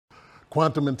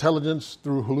quantum intelligence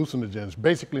through hallucinogens,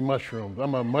 basically mushrooms.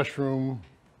 I'm a mushroom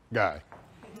guy.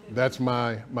 That's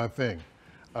my thing.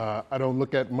 I don't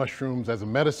look at mushrooms as a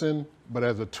medicine, but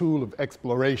as a tool of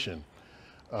exploration.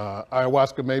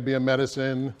 Ayahuasca may be a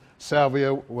medicine.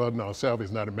 Salvia, well, no, salvia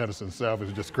is not a medicine. Salvia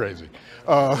is just crazy.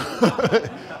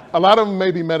 A lot of them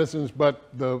may be medicines, but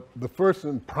the first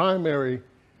and primary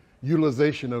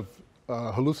utilization of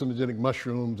hallucinogenic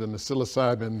mushrooms and the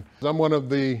psilocybin, I'm one of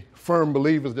the firm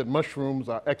believers that mushrooms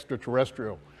are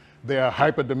extraterrestrial. They are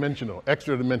hyperdimensional,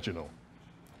 extra-dimensional.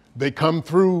 They come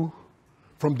through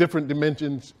from different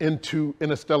dimensions into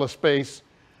interstellar space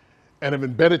and have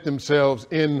embedded themselves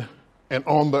in and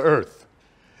on the earth.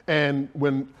 And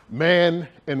when man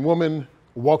and woman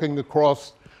walking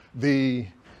across the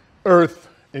earth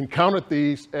encountered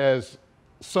these as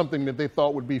something that they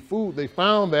thought would be food, they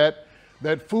found that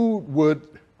food would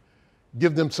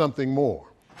give them something more.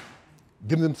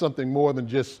 Give them something more than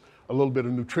just a little bit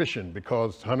of nutrition,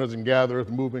 because hunters and gatherers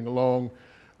moving along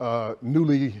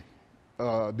newly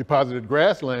deposited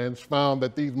grasslands found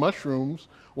that these mushrooms,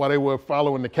 while they were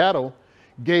following the cattle,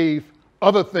 gave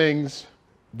other things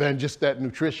than just that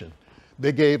nutrition.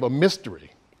 They gave a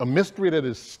mystery that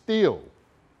is still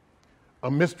a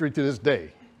mystery to this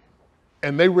day.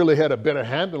 And they really had a better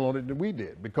handle on it than we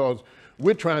did, because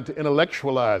we're trying to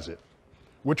intellectualize it.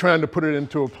 We're trying to put it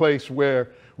into a place where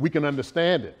we can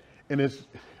understand it. And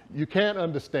you can't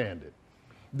understand it.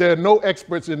 There are no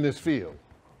experts in this field,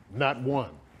 not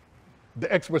one.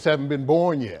 The experts haven't been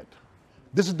born yet.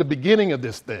 This is the beginning of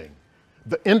this thing,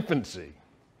 the infancy.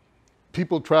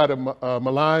 People try to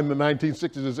malign the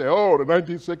 1960s and say, oh, the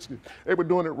 1960s, they were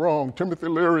doing it wrong. Timothy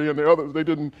Leary and the others, they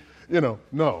didn't,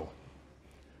 no.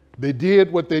 They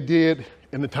did what they did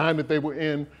in the time that they were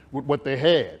in with what they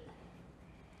had.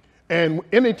 And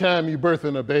anytime you birth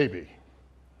in a baby,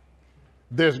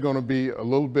 there's going to be a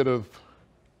little bit of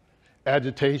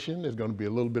agitation, there's going to be a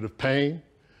little bit of pain.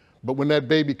 But when that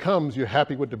baby comes, you're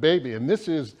happy with the baby. And this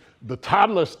is the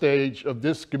toddler stage of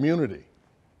this community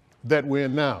that we're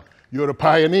in now. You're the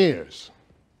pioneers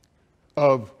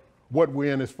of what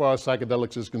we're in as far as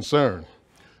psychedelics is concerned.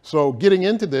 So getting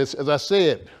into this, as I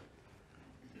said,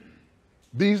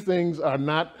 these things are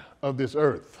not of this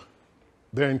earth.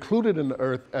 They're included in the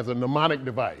earth as a mnemonic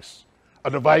device, a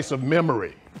device of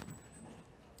memory.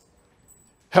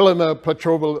 Helena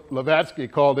Petrovna-Blavatsky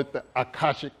called it the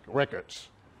Akashic Records.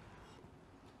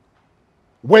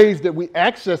 Ways that we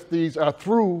access these are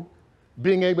through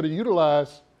being able to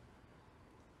utilize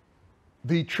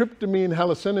the tryptamine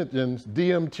hallucinogens,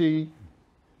 DMT,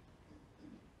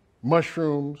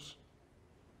 mushrooms,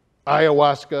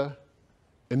 ayahuasca,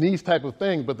 and these type of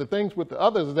things. But the things with the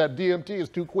others is that DMT is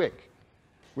too quick,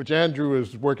 which Andrew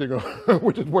is working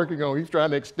on, He's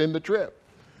trying to extend the trip.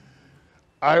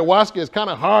 Ayahuasca is kind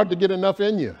of hard to get enough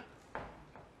in you.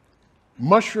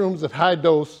 Mushrooms at high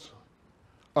dose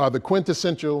are the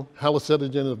quintessential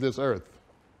hallucinogen of this earth.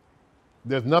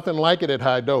 There's nothing like it at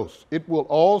high dose. It will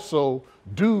also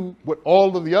do what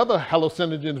all of the other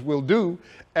hallucinogens will do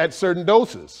at certain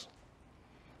doses.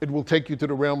 It will take you to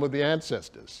the realm of the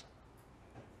ancestors.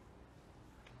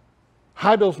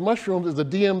 High dose mushrooms is a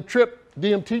DMT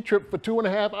trip for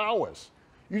 2.5 hours.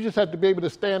 You just have to be able to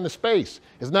stay in the space.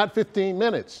 It's not 15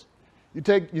 minutes.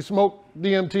 You smoke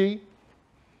DMT,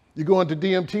 you go into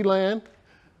DMT land.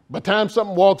 By the time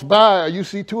something walks by or you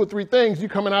see 2 or 3 things, you're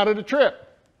coming out of the trip.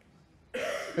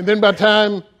 And then by the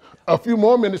time a few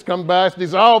more minutes come by, it's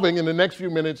dissolving. In the next few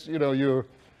minutes, you're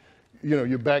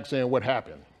back saying what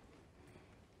happened.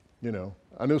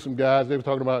 I knew some guys, they were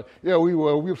talking about, we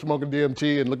were smoking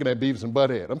DMT and looking at Beavis and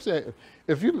Butthead. I'm saying,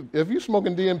 if you're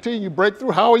smoking DMT and you break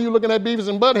through, how are you looking at Beavis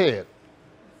and Butthead?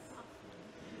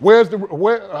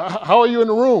 How are you in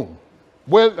the room?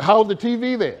 How's the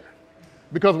TV there?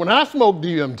 Because when I smoke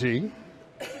DMT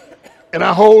and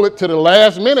I hold it to the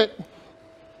last minute,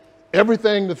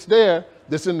 everything that's there,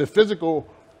 that's in the physical,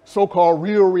 so-called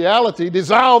real reality,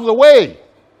 dissolves away.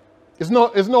 It's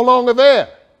no longer there.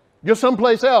 You're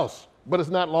someplace else, but it's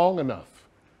not long enough.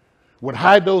 With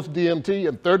high-dose DMT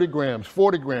and 30 grams,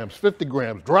 40 grams, 50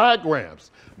 grams, dry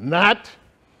grams, not,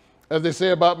 as they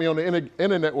say about me on the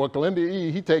internet, well, Kilindi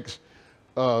Lyi, he takes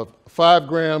 5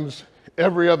 grams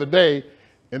every other day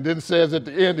and then says at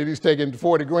the end that he's taking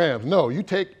 40 grams. No, you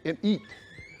take and eat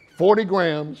 40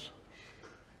 grams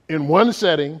in one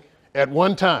setting at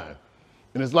one time.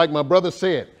 And it's like my brother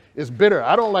said, it's bitter.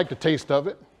 I don't like the taste of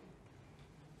it.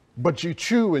 But you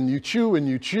chew and you chew and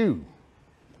you chew.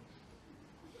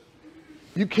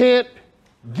 You can't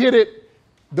get it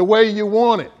the way you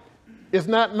want it. It's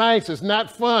not nice, it's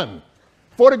not fun.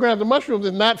 40 grams of mushrooms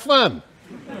is not fun.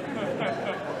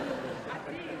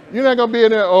 You're not gonna be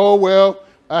in there, oh, well,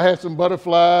 I had some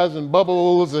butterflies and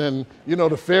bubbles and, you know,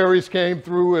 the fairies came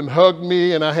through and hugged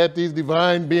me and I had these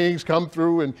divine beings come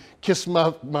through and kiss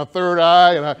my third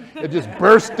eye and it just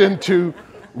burst into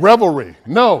revelry.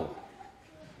 No.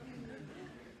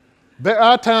 There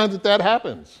are times that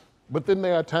happens, but then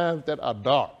there are times that are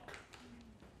dark,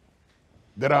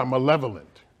 that are malevolent,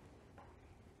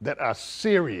 that are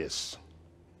serious.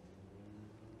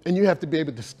 And you have to be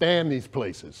able to stand these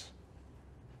places.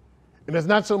 And it's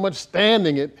not so much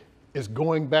standing it, it's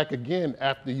going back again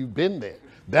after you've been there.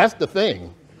 That's the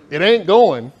thing. It ain't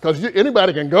going, because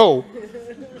anybody can go.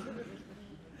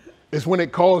 It's when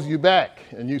it calls you back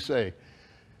and you say,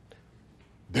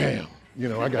 damn, you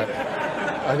know, I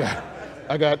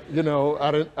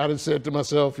done said to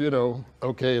myself, you know,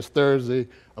 okay, it's Thursday.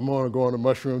 I'm gonna go on a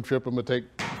mushroom trip. I'm gonna take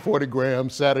 40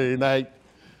 grams Saturday night.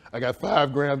 I got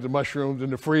 5 grams of mushrooms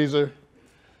in the freezer.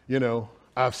 You know,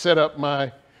 I've set up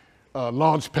my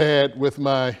launch pad with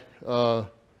my, super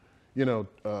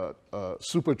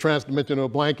transdimensional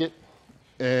blanket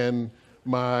and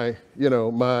my,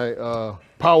 my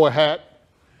power hat,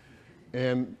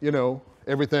 and, you know,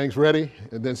 everything's ready.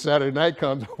 And then Saturday night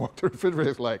comes, I walk to the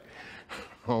refrigerator, it's like,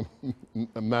 oh,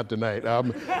 not tonight.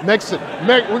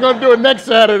 We're gonna do it next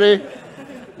Saturday.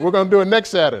 We're gonna do it next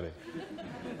Saturday.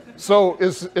 So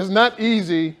it's not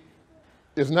easy.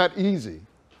 It's not easy.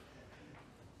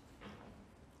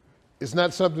 It's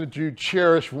not something that you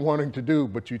cherish wanting to do,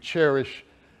 but you cherish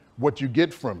what you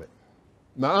get from it.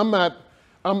 Now,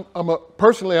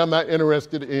 personally, I'm not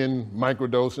interested in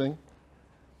microdosing.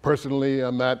 Personally,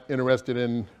 I'm not interested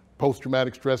in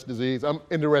post-traumatic stress disease. I'm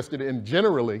interested in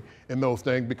generally in those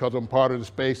things because I'm part of the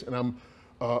space and I'm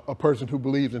a person who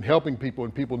believes in helping people,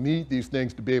 and people need these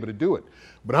things to be able to do it.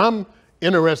 But I'm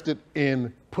interested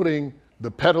in putting the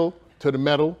pedal to the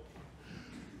metal,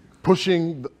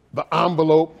 pushing the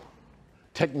envelope,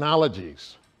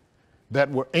 technologies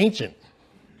that were ancient,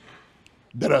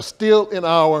 that are still in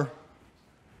our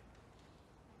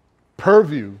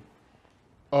purview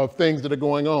of things that are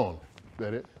going on. Is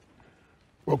that it?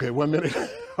 Okay, 1 minute.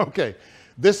 Okay,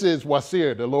 this is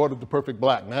Wasir, the Lord of the Perfect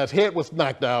Black. Now his head was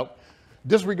knocked out.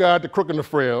 Disregard the crook and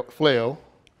the flail.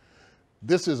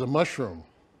 This is a mushroom.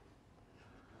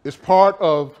 It's part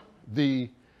of the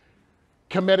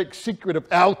Kemetic secret of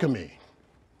alchemy,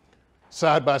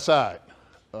 side by side.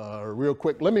 Real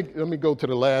quick, let me go to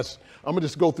the last. I'm gonna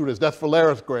just go through this. That's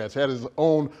Phalaris grass. Had its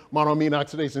own monoamine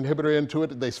oxidase inhibitor into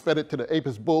it. They fed it to the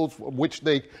Apis bulls, which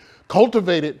they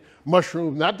cultivated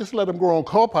mushrooms, not just let them grow on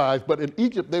cow pies, but in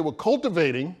Egypt they were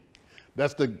cultivating.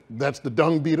 That's the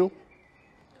dung beetle.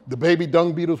 The baby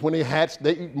dung beetles, when they hatch,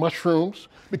 they eat mushrooms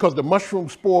because the mushroom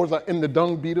spores are in the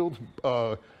dung beetle's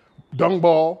dung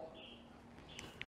ball.